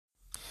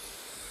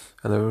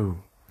Hello.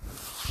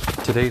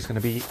 Today's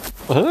gonna be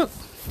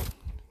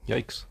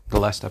yikes, the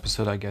last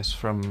episode, I guess,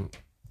 from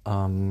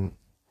the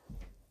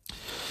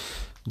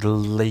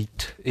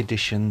late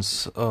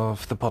editions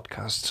of the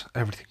podcast.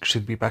 Everything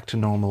should be back to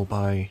normal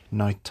by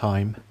night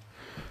time.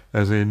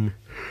 As in,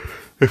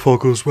 if all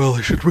goes well,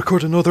 I should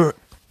record another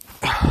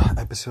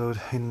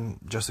episode in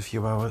just a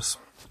few hours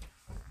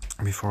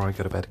before I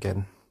go to bed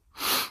again.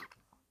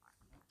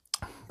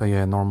 But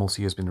yeah,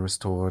 normalcy has been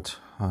restored.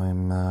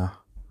 I'm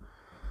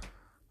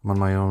on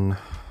my own.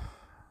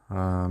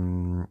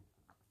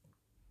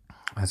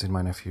 As in,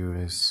 my nephew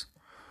is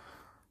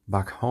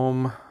back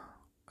home.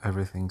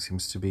 Everything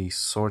seems to be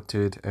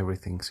sorted.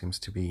 Everything seems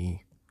to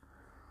be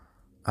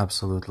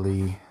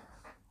absolutely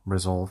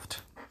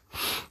resolved.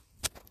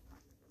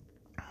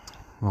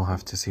 We'll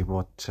have to see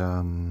what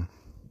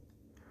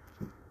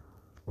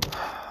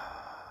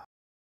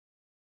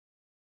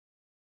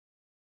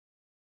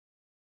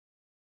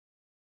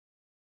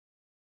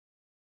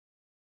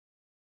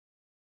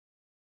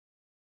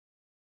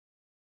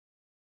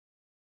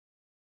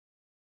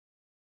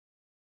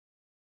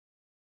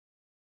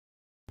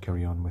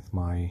carry on with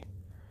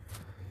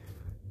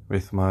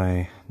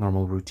my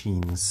normal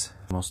routines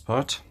for the most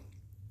part.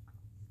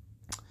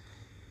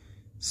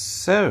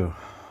 So,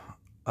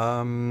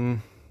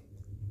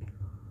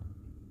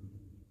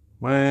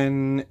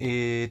 when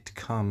it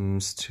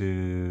comes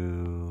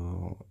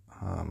to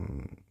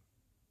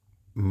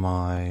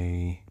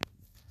my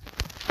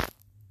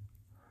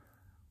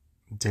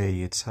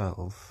day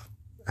itself,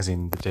 as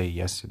in the day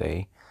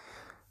yesterday,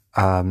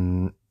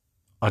 I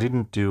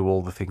didn't do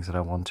all the things that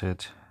I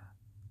wanted.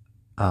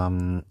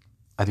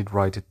 I did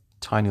write a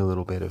tiny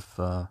little bit of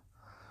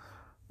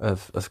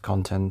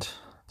content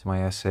to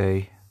my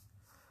essay,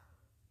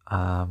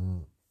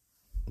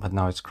 but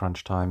now it's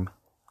crunch time.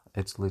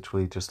 It's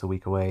literally just a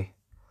week away.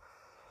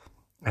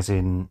 As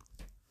in,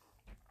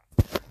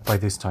 by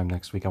this time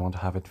next week, I want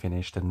to have it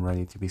finished and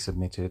ready to be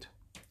submitted.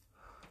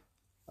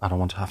 I don't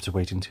want to have to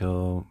wait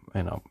until,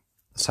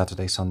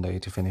 Saturday, Sunday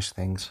to finish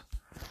things.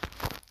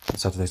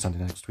 Saturday, Sunday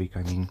next week,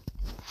 I mean.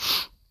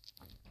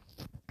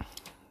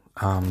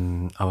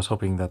 I was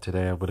hoping that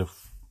today I would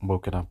have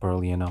woken up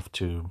early enough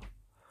to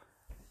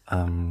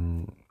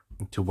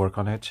work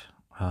on it,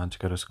 to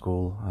go to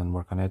school and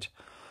work on it.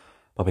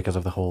 But because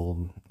of the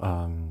whole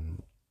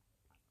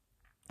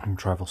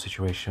travel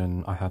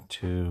situation, I had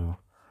to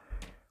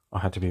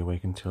be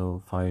awake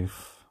until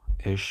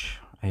 5-ish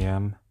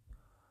a.m.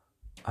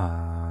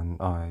 and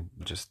I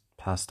just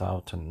passed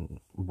out and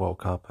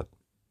woke up at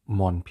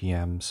 1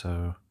 p.m.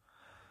 So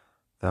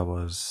that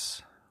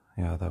was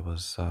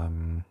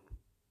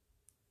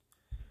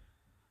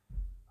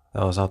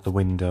out the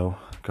window,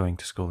 going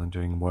to school and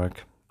doing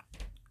work,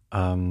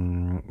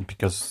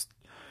 because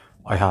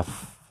I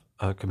have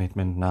a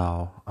commitment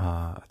now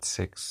at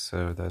 6,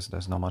 so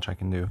there's not much I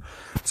can do.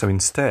 So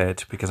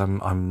instead, because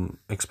I'm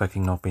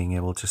expecting not being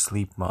able to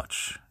sleep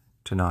much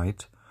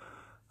tonight,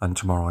 and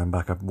tomorrow I'm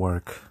back at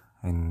work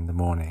in the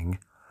morning,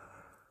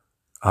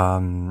 I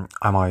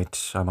might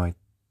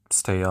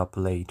stay up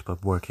late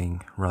but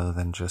working rather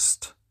than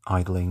just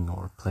idling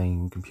or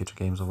playing computer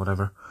games or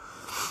whatever.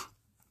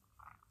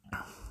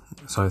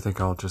 So I think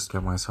I'll just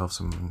get myself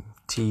some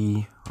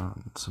tea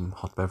and some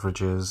hot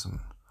beverages, and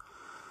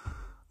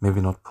maybe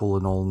not pull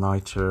an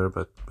all-nighter,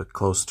 but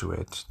close to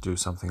it. Do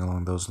something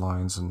along those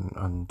lines,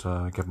 and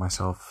get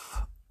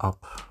myself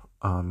up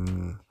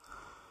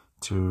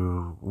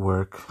to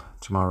work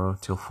tomorrow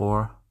till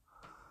 4.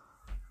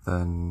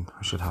 Then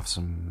I should have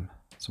some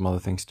other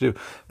things to do.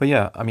 But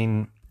yeah, I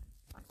mean,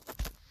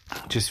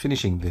 just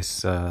finishing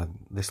this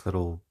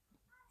little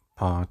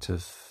part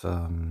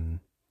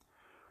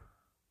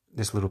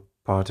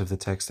of the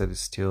text that is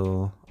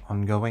still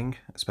ongoing,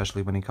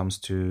 especially when it comes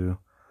to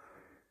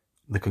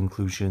the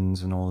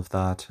conclusions and all of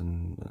that,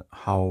 and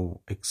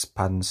how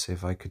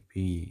expansive I could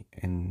be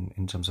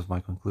in terms of my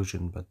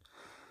conclusion, but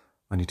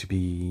I need to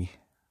be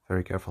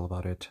very careful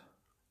about it.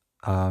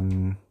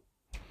 And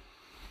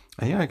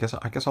yeah, I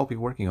guess I'll be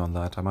working on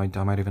that. I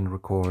might even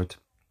record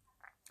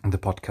the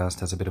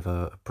podcast as a bit of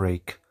a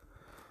break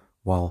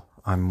while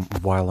I'm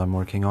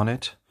working on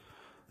it.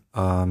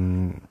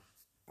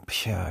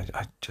 Yeah,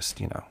 I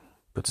just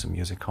put some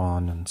music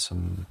on and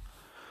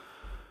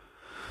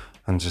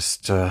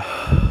just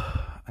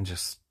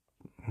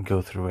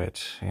go through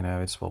it.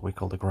 It's what we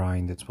call the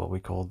grind. It's what we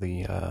call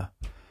the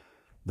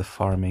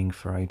farming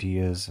for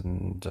ideas,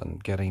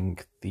 and getting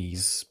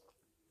these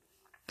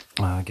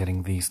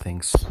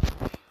things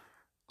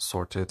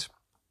sorted.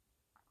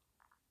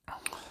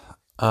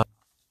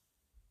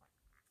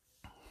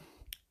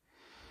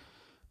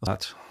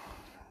 That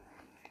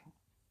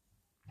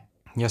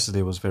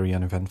yesterday was very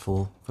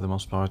uneventful for the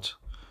most part.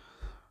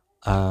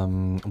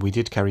 We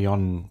did carry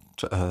on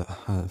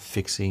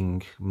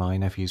fixing my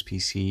nephew's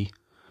PC,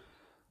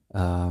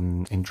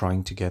 in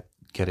trying to get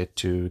it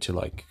to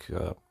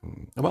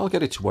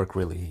get it to work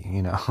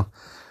really,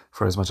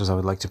 for as much as I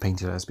would like to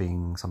paint it as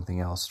being something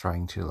else,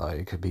 trying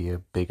to be a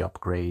big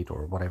upgrade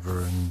or whatever,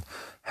 and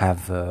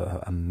have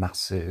a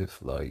massive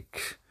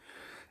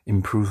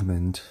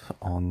improvement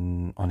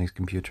on his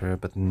computer,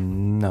 but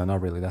no,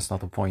 not really. That's not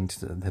the point.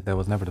 That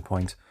was never the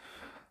point.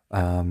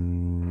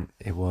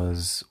 It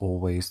was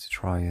always to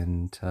try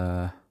and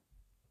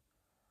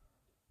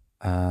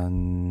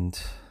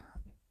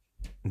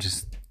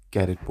just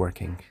get it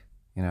working,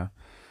 you know.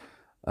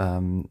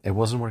 It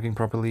wasn't working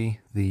properly.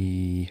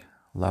 The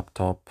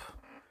laptop,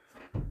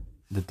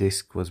 the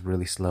disk was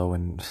really slow,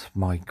 and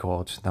my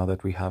god, now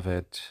that we have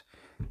it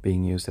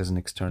being used as an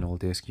external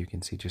disk, you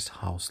can see just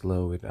how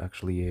slow it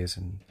actually is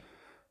and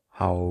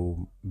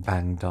how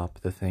banged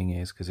up the thing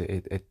is, because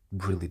it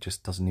really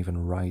just doesn't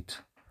even write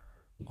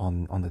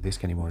on the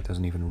disk anymore. It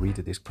doesn't even read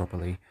the disk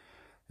properly.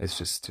 It's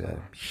just a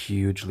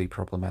hugely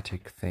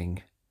problematic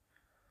thing.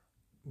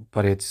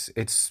 But it's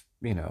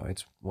you know,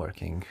 it's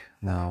working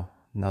now.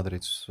 Now that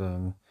it's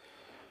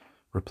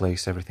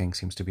replaced, everything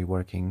seems to be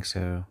working.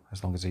 So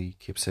as long as he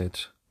keeps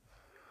it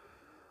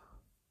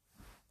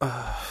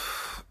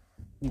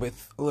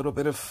with a little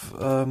bit of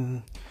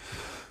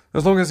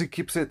as long as he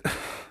keeps it,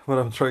 what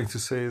I'm trying to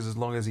say is, as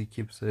long as he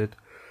keeps it,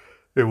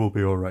 it will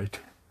be all right.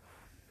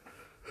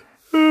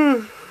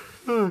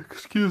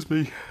 Excuse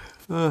me.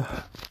 I'm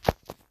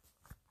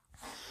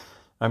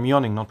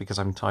yawning not because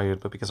I'm tired,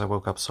 but because I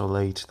woke up so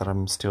late that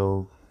I'm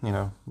still, you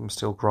know, I'm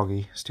still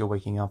groggy, still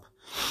waking up.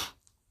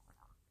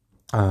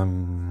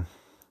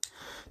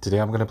 Today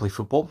I'm gonna play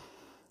football.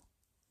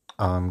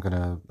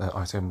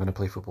 I say I'm gonna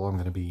play football. I'm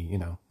gonna be, you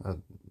know,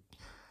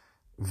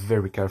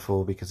 very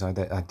careful, because I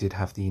did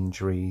have the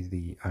injury,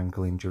 the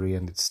ankle injury,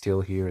 and it's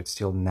still here. It's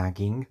still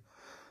nagging,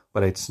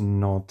 but it's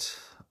not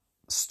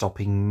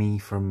stopping me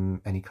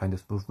from any kind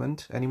of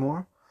movement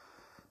anymore.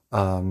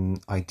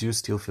 I do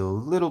still feel a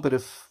little bit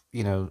of,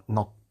 you know,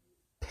 not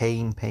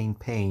pain,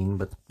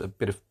 but a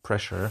bit of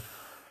pressure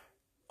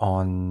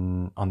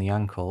on the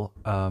ankle.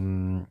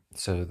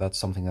 So that's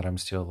something that I'm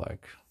still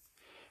like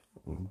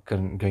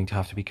going to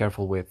have to be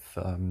careful with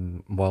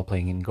while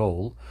playing in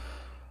goal.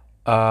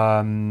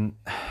 And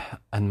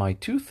my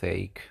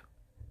toothache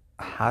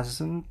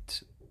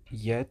hasn't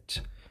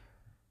yet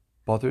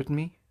bothered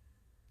me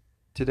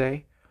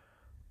today,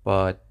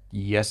 but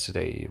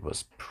yesterday it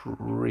was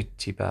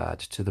pretty bad,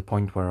 to the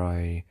point where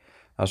I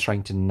was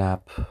trying to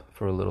nap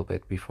for a little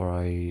bit before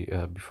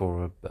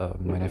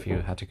my nephew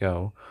had to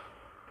go,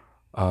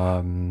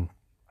 and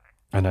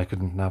I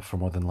couldn't nap for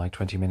more than like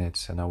 20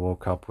 minutes, and I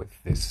woke up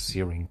with this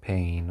searing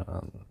pain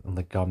on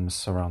the gums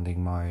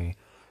surrounding my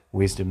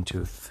wisdom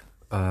tooth,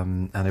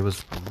 and it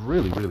was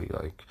really, really,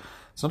 like,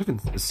 it's not even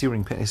a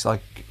searing pain. It's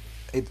like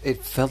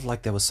it felt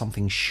like there was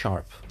something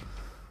sharp,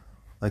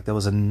 like there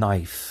was a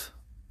knife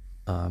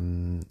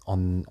on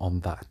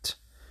that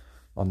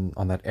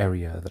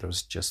area that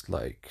was just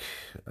like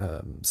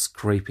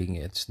scraping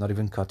it, not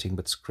even cutting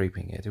but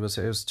scraping it. It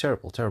was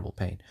terrible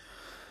pain.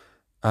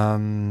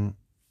 So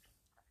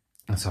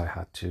I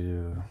had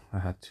to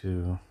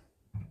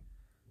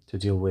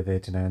deal with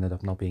it, and I ended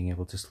up not being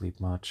able to sleep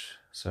much.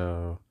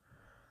 So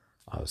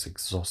I was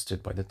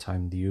exhausted by the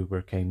time the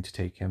Uber came to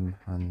take him,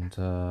 and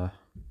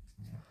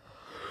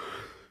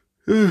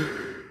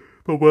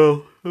but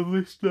well, at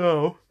least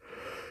now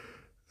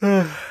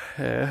I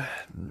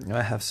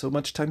have so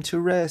much time to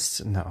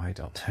rest. No, I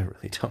don't. I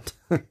really don't.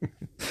 I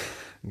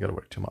gotta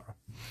work tomorrow.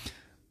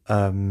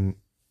 And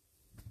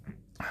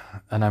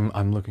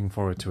I'm looking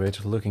forward to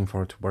it. Looking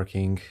forward to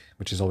working,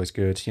 which is always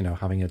good. You know,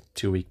 having a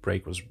 2-week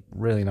break was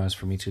really nice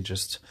for me to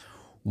just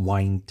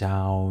wind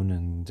down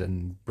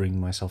and bring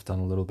myself down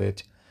a little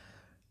bit.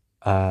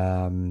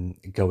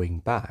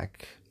 Going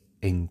back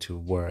into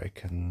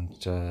work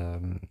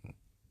and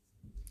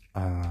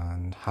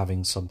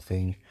having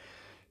something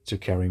to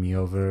carry me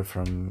over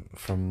for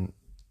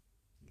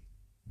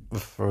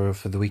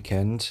the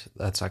weekend,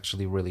 that's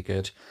actually really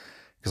good,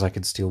 because I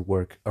can still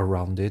work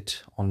around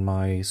it on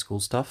my school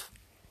stuff.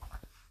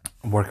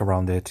 Work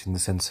around it in the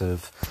sense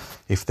of,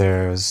 if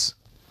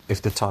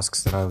the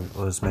tasks that I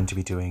was meant to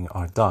be doing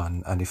are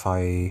done, and if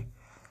I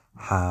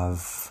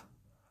have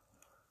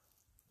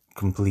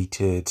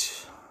completed,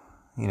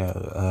 you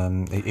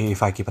know,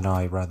 if I keep an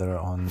eye rather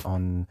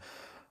on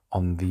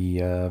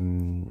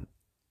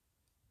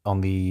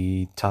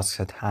the tasks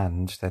at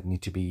hand that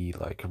need to be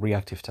like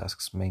reactive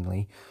tasks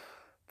mainly,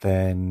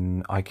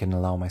 then I can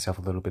allow myself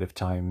a little bit of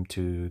time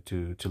to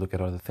look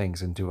at other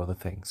things and do other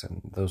things.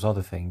 And those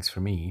other things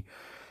for me,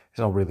 it's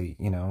not really,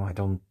 you know, I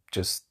don't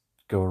just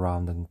go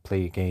around and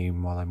play a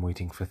game while I'm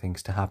waiting for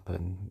things to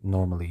happen.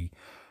 Normally,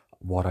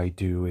 what I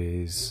do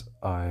is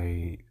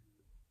I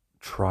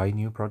try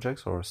new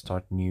projects or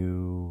start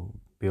new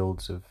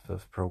builds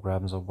of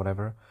programs or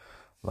whatever,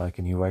 like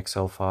a new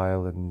Excel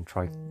file, and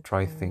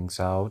try things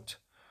out.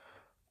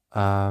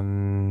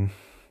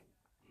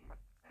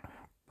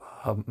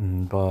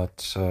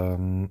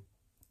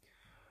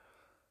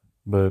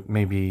 But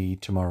maybe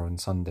tomorrow and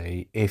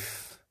Sunday,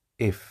 if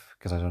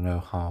because I don't know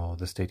how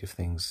the state of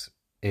things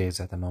is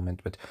at the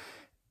moment, but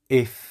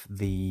if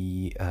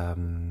the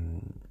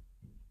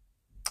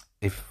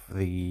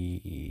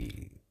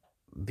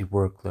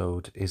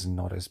workload is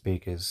not as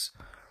big as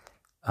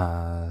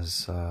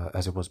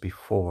it was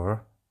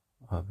before,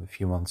 a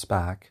few months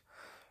back,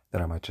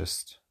 then I might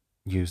just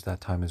use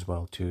that time as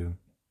well to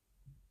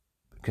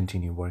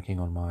continue working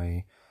on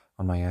my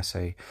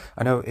essay.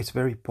 I know it's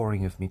very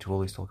boring of me to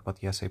always talk about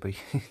the essay, but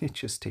it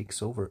just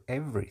takes over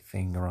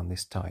everything around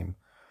this time.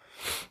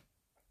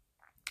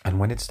 And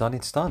when it's done,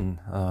 it's done.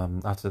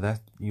 After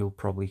that, you'll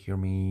probably hear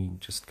me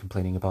just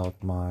complaining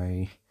about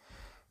my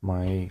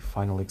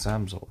final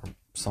exams or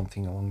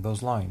something along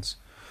those lines.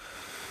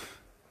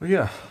 But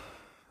yeah,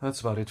 that's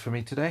about it for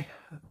me today.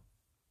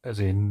 As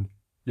in,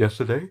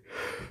 yesterday.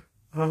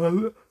 I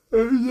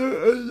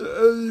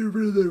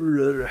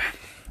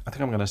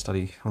think I'm gonna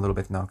study a little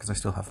bit now, because I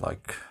still have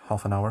like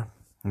half an hour,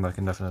 and I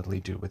can definitely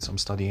do with some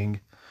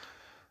studying.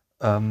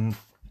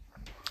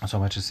 So I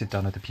might just sit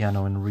down at the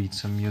piano and read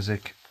some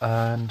music,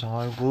 and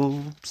I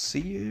will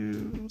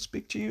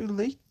speak to you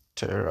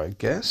later, I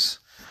guess.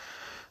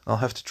 I'll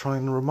have to try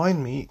and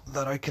remind me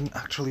that I can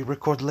actually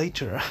record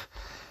later.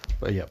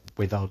 But yeah,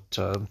 without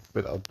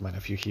my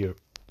nephew here,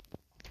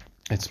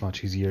 it's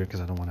much easier,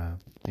 because I don't want to,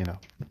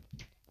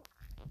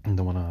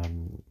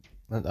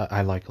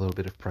 I like a little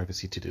bit of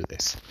privacy to do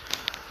this.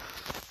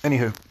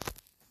 Anywho,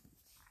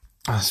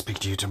 I'll speak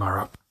to you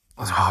tomorrow.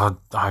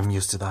 I'm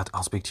used to that.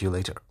 I'll speak to you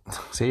later.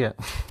 See ya.